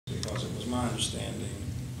my understanding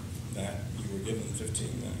that you were given 15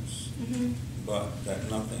 minutes, but that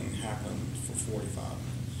nothing happened for 45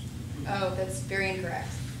 minutes. Oh, that's very incorrect.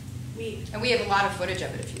 And we have a lot of footage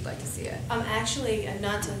of it if you'd like to see it. Actually, and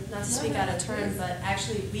not to speak out of turn, but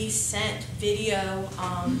actually we sent video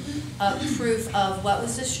of proof of what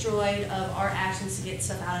was destroyed, of our actions to get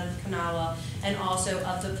stuff out of the Kanawha, and also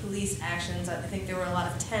of the police actions. I think there were a lot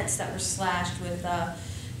of tents that were slashed with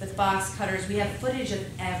box cutters. We have footage of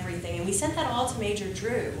everything, and we sent that all to Major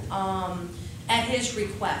Drew at his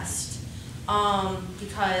request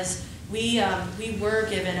because we were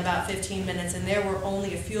given about 15 minutes, and there were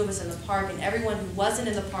only a few of us in the park, and everyone who wasn't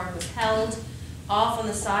in the park was held off on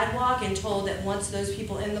the sidewalk and told that once those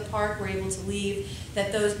people in the park were able to leave,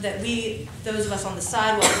 that those of us on the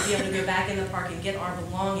sidewalk would be able to go back in the park and get our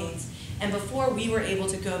belongings. And before we were able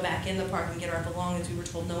to go back in the park and get our belongings, we were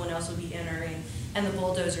told no one else would be entering, and the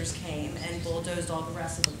bulldozers came and bulldozed all the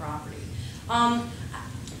rest of the property.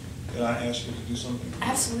 Could I ask you to do something?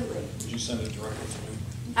 Absolutely. Would you send it directly to me?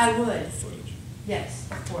 I would. Footage. Yes,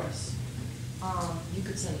 of course. You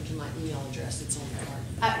could send it to my email address. It's on the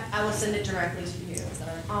card. I will send it directly to you.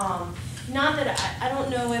 Not that I don't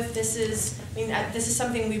know if this is. I mean, this is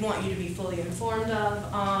something we want you to be fully informed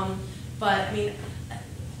of. But I mean,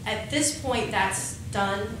 at this point, that's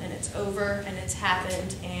done and it's over and it's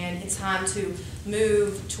happened, and it's time to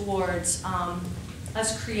move towards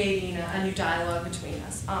us creating a new dialogue between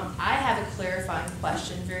us. I have a clarifying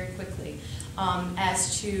question very quickly.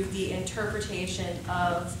 As to the interpretation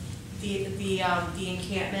of the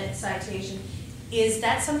encampment citation. Is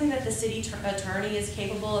that something that the city attorney is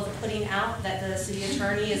capable of putting out, that the city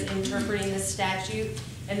attorney is interpreting this statute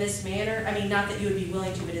in this manner? I mean, not that you would be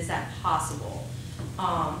willing to, but is that possible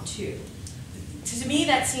too? To me,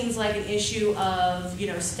 that seems like an issue of, you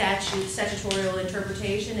know, statutorial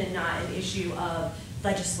interpretation and not an issue of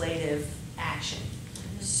legislative action.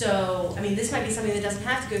 So, I mean, this might be something that doesn't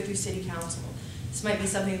have to go through city council. This might be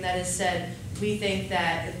something that is said, we think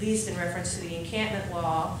that, at least in reference to the encampment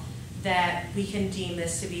law, that we can deem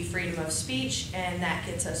this to be freedom of speech, and that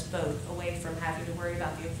gets us both away from having to worry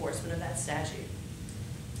about the enforcement of that statute.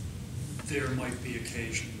 There might be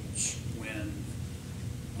occasions when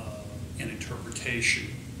an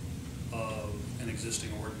interpretation of an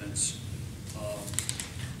existing ordinance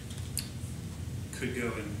could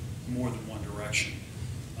go in more than one direction.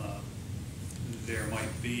 There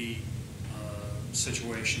might be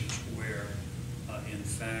situations where, in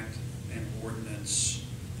fact, an ordinance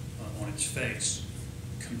on its face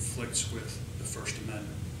conflicts with the First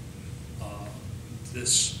Amendment.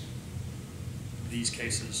 These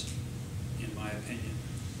cases, in my opinion,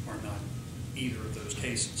 are not either of those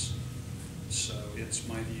cases. So it's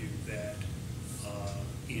my view that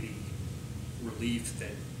any relief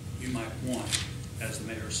that you might want, as the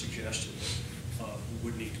mayor suggested,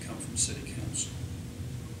 would need to come from City Council.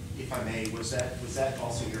 If I may, was that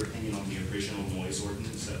also your opinion on the original noise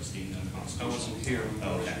ordinance that was deemed unconstitutional? I wasn't here.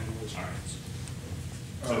 Oh, okay. All right.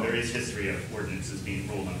 So there is history of ordinances being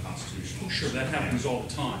ruled unconstitutional. Sure, that happens all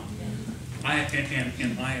the time. I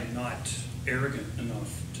am not arrogant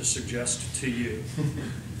enough to suggest to you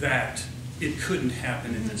that it couldn't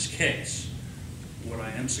happen in this case. What I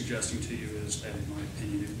am suggesting to you is that, in my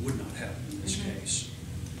opinion, it would not happen in this case.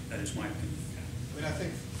 That is my opinion. I mean, I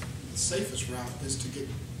think the safest route is to get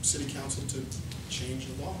City Council to change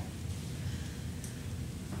the law.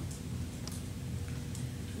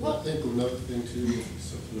 Well, I think another thing too,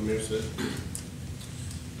 something the mayor said,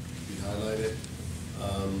 you highlighted,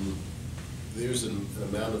 there's an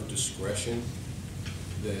amount of discretion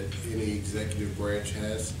that any executive branch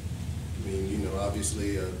has. I mean, you know,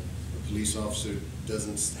 obviously a police officer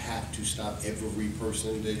doesn't have to stop every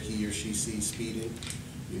person that he or she sees speeding.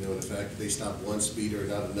 You know, the fact that they stop one speeder and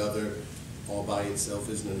not another all by itself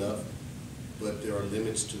isn't enough. But there are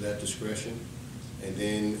limits to that discretion. And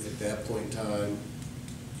then at that point in time,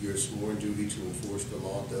 your sworn duty to enforce the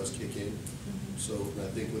law does kick in. So I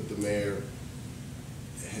think what the mayor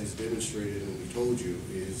has demonstrated, and we told you,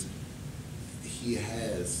 is he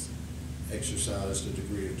has exercised a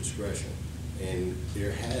degree of discretion. And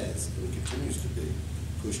there has, and continues to be,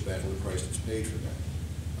 pushback on the price that's paid for that.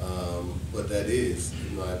 But that is,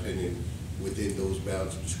 in my opinion, within those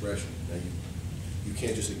bounds of discretion. Now, you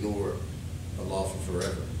can't just ignore a law for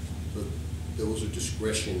forever. But those are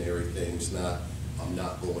discretionary things, not, I'm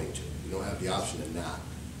not going to. You don't have the option to not.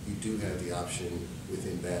 You do have the option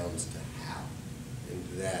within bounds to how. And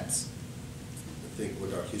that's, I think,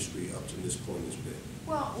 what our history up to this point has been.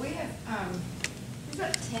 Well, we have, there's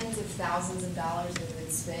about tens of thousands of dollars that have been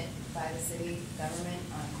spent by the city government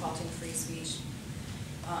on quashing free speech.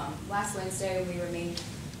 Last Wednesday, we remained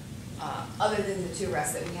other than the 2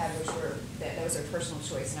 arrests that we had, which were, that was our personal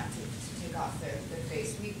choice not to take off their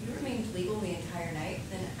face. We remained legal the entire night,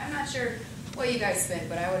 and I'm not sure what you guys spent,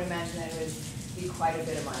 but I would imagine that it would be quite a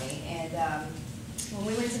bit of money. And when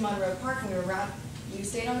we went to Monroe Park and we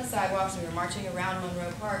stayed on the sidewalks and we were marching around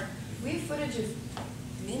Monroe Park, we have footage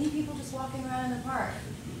of many people just walking around in the park.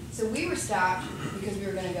 So we were stopped because we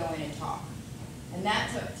were going to go in and talk. And that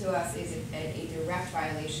to us is a direct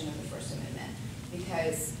violation of the First Amendment,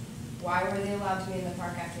 because why were they allowed to be in the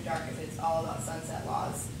park after dark if it's all about sunset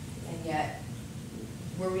laws? And yet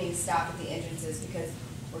we're being stopped at the entrances because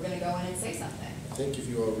we're going to go in and say something. I think if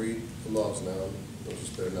you all read the laws now, don't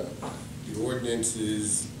just bear not. The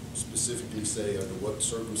ordinances specifically say under what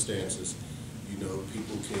circumstances, you know,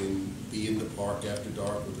 people can be in the park after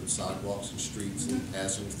dark with the sidewalks and streets and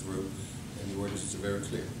passing through, and the ordinances are very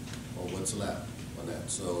clear on what's allowed on that.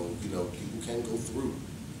 So, you know, people can go through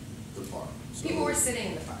the park. So, People were sitting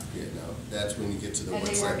in the park. Yeah, now, that's when you get to the And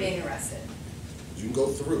they weren't being arrested. You can go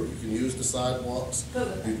through. You can use the sidewalks.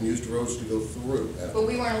 You can use the roads to go through. But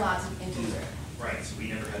we weren't allowed to enter through. Right, so we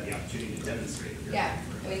never had the opportunity to demonstrate. that we were Yeah,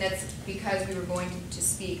 looking for I mean, that's because we were going to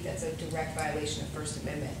speak, that's a direct violation of First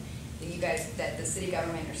Amendment. That you guys, that the city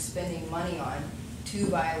government are spending money on to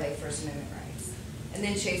violate First Amendment rights. And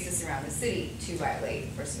then chase us around the city to violate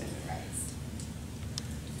First Amendment rights.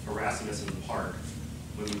 harassing us in the park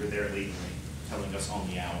when we were there legally, telling us on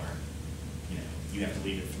the hour, you know, you have to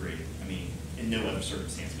leave at 3. I mean, in no other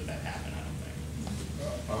circumstance would that happen, I don't think.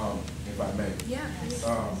 If I may. Yeah.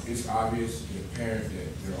 It's obvious and apparent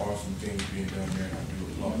that there are some things being done there, and I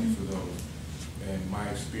do applaud you for those. And my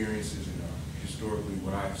experiences and historically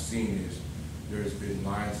what I've seen is there's been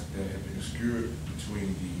lines that have been obscured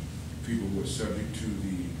between the people who are subject to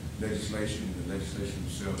the legislation and the legislation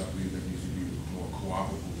themselves. I believe there needs to be a more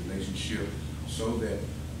cooperative relationship so that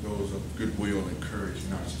those of goodwill and courage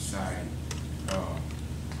in our society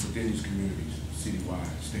within these communities, citywide,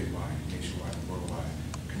 statewide, nationwide, and worldwide,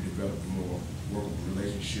 can develop a more workable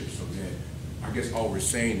relationship so that, I guess all we're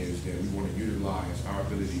saying is that we want to utilize our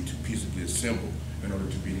ability to peaceably assemble in order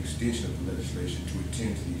to be an extension of the legislation to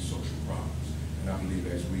attend to these social problems. And I believe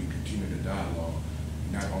as we continue the dialogue,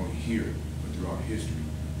 not only here, but throughout history,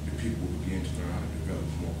 the people will begin to learn how to develop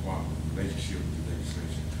a more cooperative relationship with the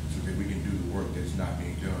legislation so that we can do the work that's not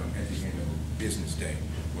being done at the end of a business day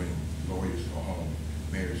when lawyers go home,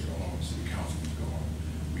 mayors go home, city councilors go home.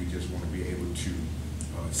 We just want to be able to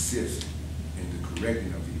assist in the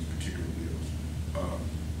correcting of these particular bills.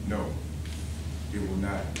 No, it will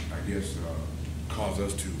not, I guess, cause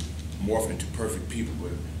us to morph into perfect people,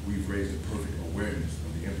 but we've raised a perfect awareness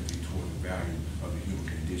of the empathy toward the value of the human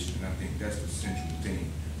condition. And I think that's the central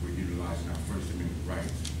thing. We're utilizing our First Amendment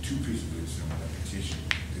rights to peaceably assemble a petition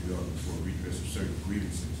to go for redress of certain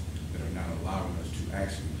grievances that are not allowing us to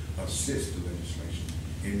actually assist the legislation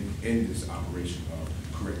in this operation of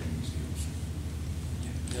correcting these ills.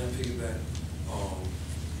 Can I piggyback?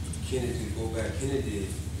 Kennedy, to go back, Kennedy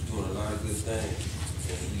was doing a lot of good things.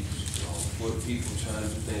 And he was for the people, trying to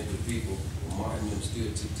do things for the people. Martin and them still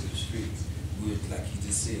took to the streets. We're, like he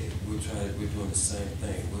just said, we're doing the same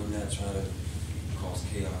thing. We're not trying to cause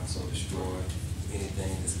chaos or destroy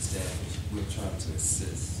anything that's established. We're trying to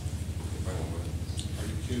assist and bring awareness. Are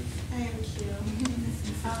you cute? I am cute.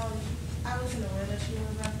 I wasn't aware that you were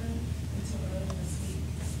a reverend until earlier this week,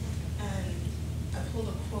 and I pulled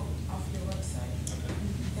a quote off your website,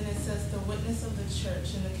 and it says, "The witness of the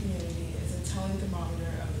church in the community is a telling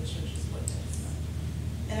thermometer of the church's witness."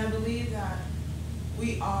 And I believe that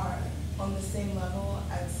we are on the same level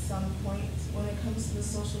at some point when it comes to the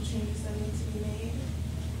social changes that need to be made,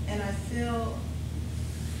 and I feel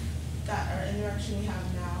that our interaction we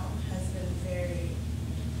have now has been very,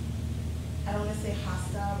 I don't want to say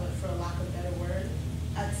hostile, but for a lack of a better word,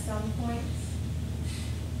 at some points.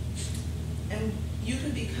 And you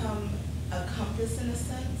could become a compass in a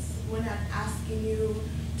sense. We're not asking you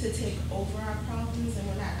to take over our problems, and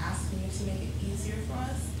we're not asking you to make it easier for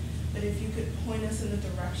us. But if you could point us in the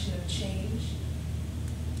direction of change.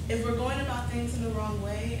 If we're going about things in the wrong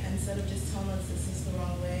way, instead of just telling us this is the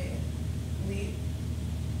wrong way,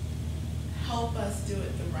 help us do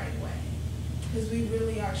it the right way. Because we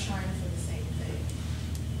really are trying for the same thing.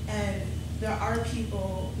 And there are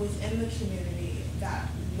people within the community that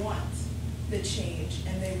want the change,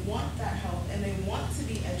 and they want that help, and they want to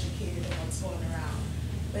be educated on what's going around.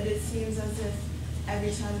 But it seems as if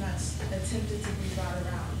every time that's attempted to be brought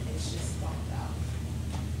around, it's just bumped out.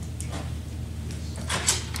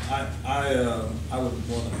 I would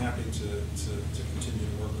be more than happy to continue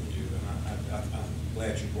to work with you, and I'm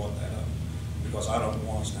glad you brought that up, because I don't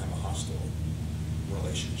want us to have a hostile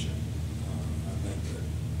relationship. I think that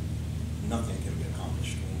nothing can be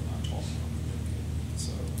accomplished when we're not talking or communicating.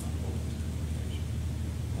 So I'm open to communication.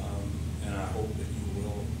 And I hope that you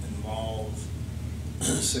will involve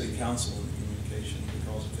City Council in the communication,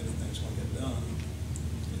 because if anything's going to get done,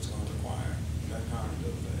 it's going to require that kind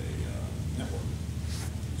of a network.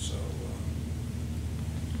 So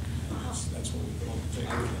that's what we put on the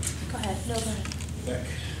table. Go ahead, no, go ahead. Beck.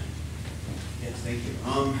 Yes, thank you.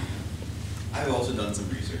 I've also done some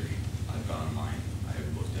research. I've gone online.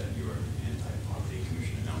 I've looked at your Anti-Poverty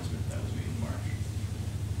Commission announcement that was made in March.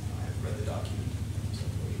 I've read the document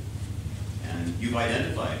separately. And you've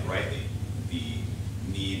identified rightly the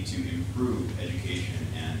need to improve education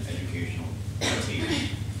and educational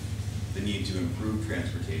attainment, the need to improve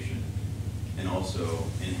transportation, and also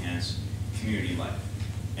enhance community life.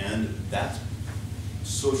 And that's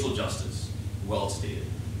social justice, well stated.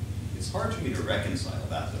 It's hard for me to reconcile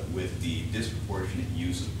that, though, with the disproportionate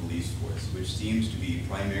use of police force, which seems to be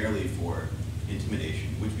primarily for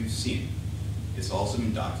intimidation, which we've seen. It's also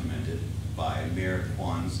been documented by Mayor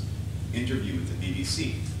Kwan's interview with the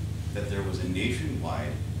BBC that there was a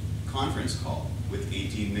nationwide conference call with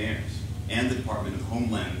 18 mayors and the Department of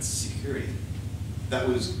Homeland Security that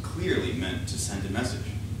was clearly meant to send a message.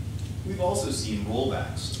 We've also seen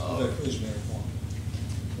rollbacks of... Who's Mayor Kwan?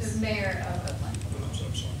 The mayor of Oakland. I'm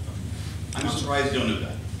sorry. I'm surprised you don't know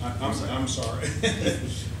that. I'm sorry.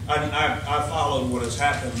 I followed what has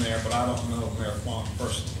happened there, but I don't know Mayor Kwan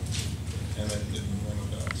personally, and it didn't ring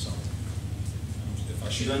a bell. So, if I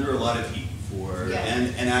She's should, under a lot of heat for, Yeah.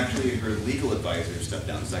 and actually her legal advisor stepped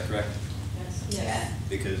down. Is that correct? Yes. Yeah.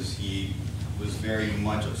 Because he was very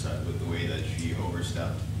much upset with the way that she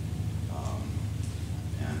overstepped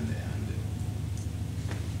and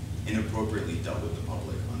inappropriately dealt with the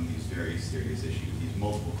public on these very serious issues, these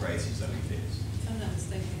multiple crises that we face. If I'm not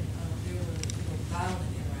mistaken, there were violent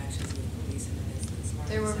interactions with police in the instance.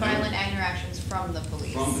 There were violent interactions from the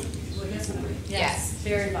police. From the police. Well, yesterday. Yes.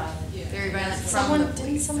 Very violent. Yeah. Very violent from Someone, the didn't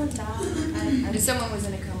police. someone die? Someone was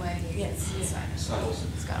in a coma and he Yes. he's fine. Scott Olson.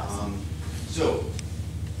 Scott Olson. So,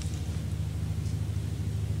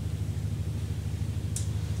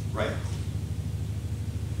 right.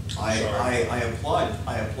 I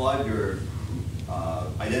applaud your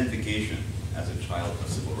identification as a child of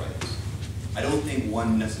civil rights. I don't think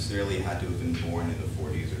one necessarily had to have been born in the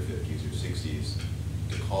 40s or 50s or 60s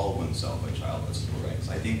to call oneself a child of civil rights.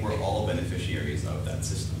 I think we're all beneficiaries of that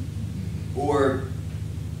system. Or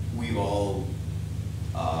we've all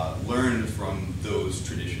learned from those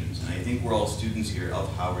traditions. And I think we're all students here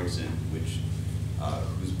of Howardson,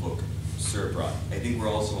 whose book Sir brought. I think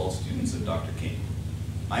we're also all students of Dr. King.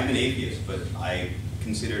 I'm an atheist, but I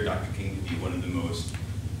consider Dr. King to be one of the most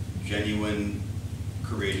genuine,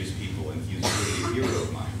 courageous people, and he's really a hero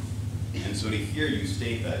of mine. And so to hear you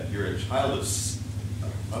state that you're a child of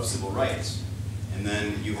civil rights, and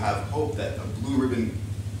then you have hope that a blue ribbon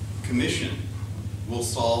commission will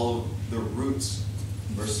solve the roots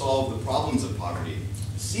or solve the problems of poverty,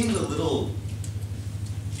 seems a little,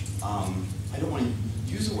 I don't want to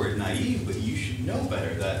use the word naive, but you should know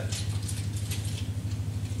better that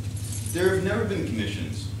there have never been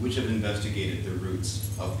commissions which have investigated the roots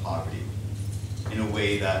of poverty in a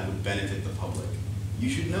way that would benefit the public. You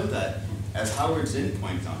should know that, as Howard Zinn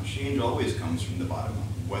points out, change always comes from the bottom up,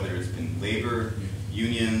 whether it's been labor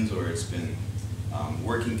unions or it's been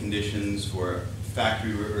working conditions for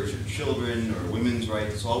factory workers or children or women's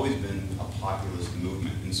rights. It's always been a populist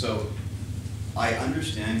movement. And so I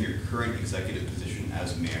understand your current executive position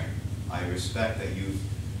as mayor. I respect that you've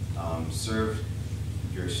served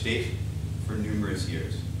your state for numerous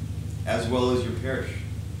years, as well as your parish.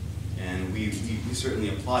 And we certainly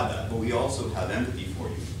applaud that, but we also have empathy for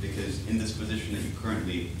you, because in this position that you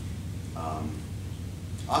currently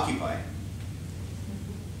occupy,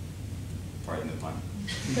 pardon the pun,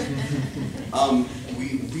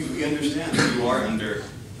 we understand that you are under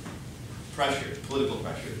pressure, political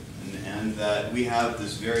pressure, and that we have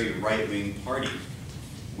this very right-wing party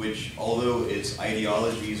which, although its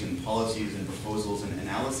ideologies and policies and proposals and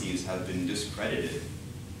analyses have been discredited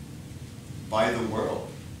by the world,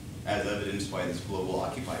 as evidenced by this global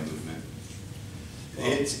Occupy movement,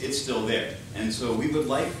 it's still there. And so we would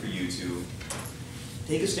like for you to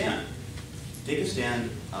take a stand. Take a stand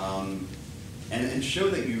and show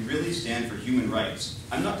that you really stand for human rights.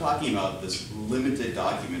 I'm not talking about this limited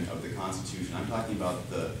document of the Constitution. I'm talking about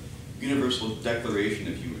the Universal Declaration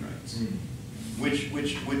of Human Rights. Which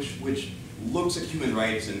looks at human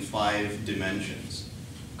rights in 5 dimensions: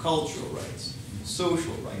 cultural rights,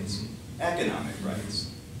 social rights, economic rights,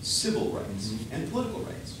 civil rights, and political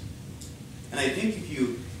rights. And I think if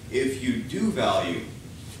you do value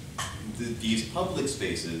these public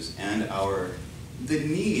spaces and the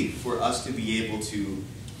need for us to be able to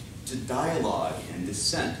dialogue and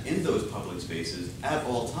dissent in those public spaces at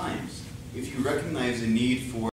all times. If you recognize the need for